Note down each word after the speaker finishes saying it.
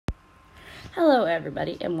Hello,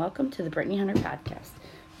 everybody, and welcome to the Brittany Hunter podcast.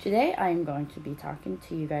 Today, I am going to be talking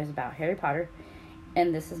to you guys about Harry Potter,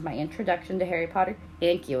 and this is my introduction to Harry Potter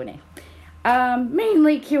and Q&A.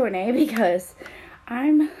 Mainly Q&A because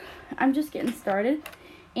I'm just getting started,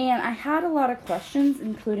 and I had a lot of questions,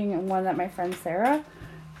 including one that my friend Sarah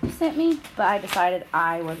sent me, but I decided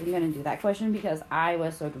I wasn't going to do that question because I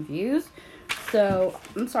was so confused. So,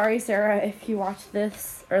 I'm sorry, Sarah, if you watch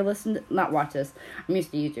this, or not watch this, I'm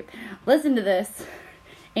used to YouTube. Listen to this,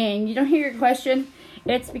 and you don't hear your question,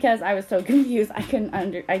 it's because I was so confused, I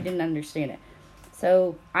didn't understand it.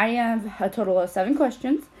 So, I have a total of 7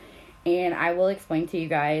 questions, and I will explain to you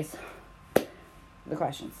guys the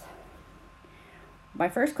questions. My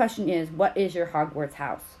first question is, what is your Hogwarts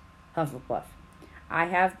house? Hufflepuff. I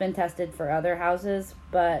have been tested for other houses,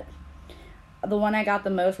 but the one I got the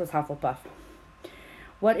most was Hufflepuff.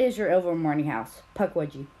 What is your Ilvermorny house?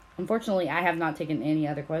 Pukwudgie. Unfortunately, I have not taken any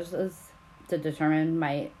other quizzes to determine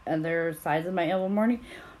my other sides of my Ilvermorny.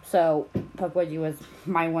 So, Pukwudgie was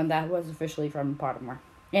my one that was officially from Pottermore.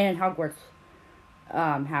 And Hogwarts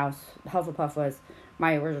house, Hufflepuff, was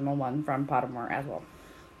my original one from Pottermore as well.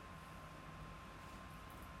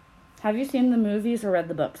 Have you seen the movies or read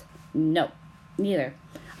the books? No, neither.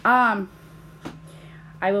 I'll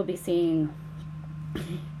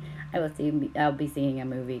be seeing a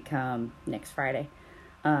movie come next Friday.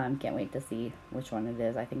 Can't wait to see which one it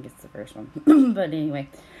is. I think it's the first one. But anyway.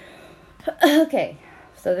 Okay.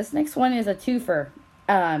 So this next one is a twofer.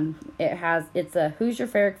 It's a who's your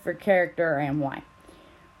favorite character and why?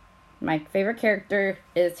 My favorite character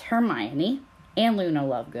is Hermione and Luna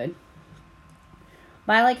Lovegood.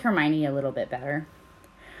 But I like Hermione a little bit better.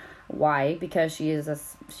 Why? Because she is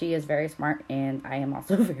very smart, and I am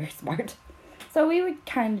also very smart. So we would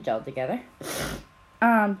kind of gel together.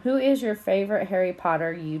 Who is your favorite Harry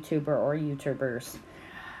Potter YouTuber or YouTubers?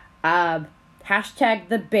 Hashtag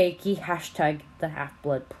the Bakey, hashtag the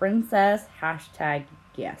Half-Blood Princess, hashtag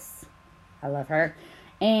yes. I love her.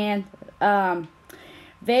 And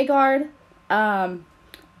Vhagar,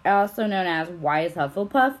 also known as Wise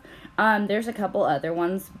Hufflepuff. There's a couple other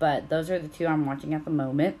ones, but those are the 2 I'm watching at the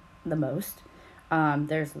moment the most.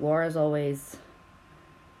 There's Laura's Always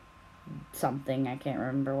something. I can't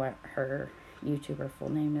remember what her YouTuber full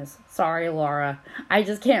name is. Sorry, Laura. I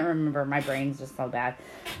just can't remember. My brain's just so bad.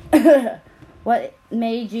 What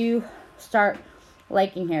made you start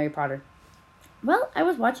liking Harry Potter? Well, I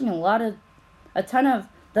was watching a ton of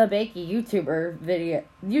the Bakey YouTube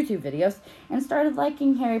videos and started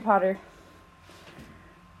liking Harry Potter.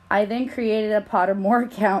 I then created a Pottermore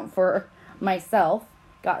account for myself,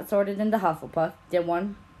 got sorted into Hufflepuff, did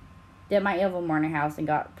my Ilvermorny house, and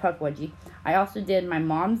got Pukwudgie. I also did my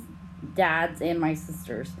mom's, dad's, and my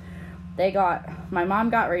sister's. My mom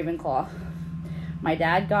got Ravenclaw, my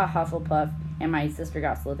dad got Hufflepuff, and my sister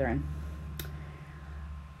got Slytherin.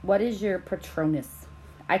 What is your Patronus?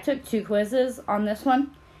 I took 2 quizzes on this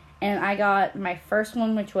one, and I got my first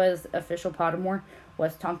one, which was official Pottermore,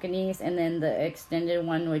 was Tonkinese, and then the extended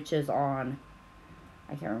one, which is on,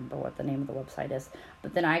 I can't remember what the name of the website is,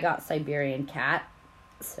 but then I got Siberian Cat.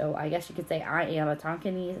 So I guess you could say I am a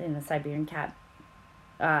Tonkinese and a Siberian Cat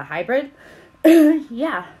hybrid.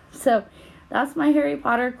 Yeah, so that's my Harry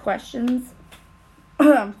Potter questions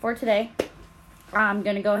for today. I'm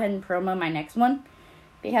going to go ahead and promo my next one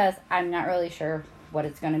because I'm not really sure what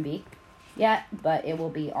it's going to be yet, but it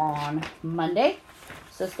will be on Monday.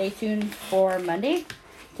 So stay tuned for Monday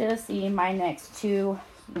to see my next 2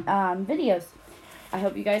 videos. I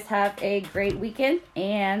hope you guys have a great weekend,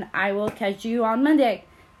 and I will catch you on Monday.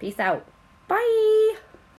 Peace out. Bye.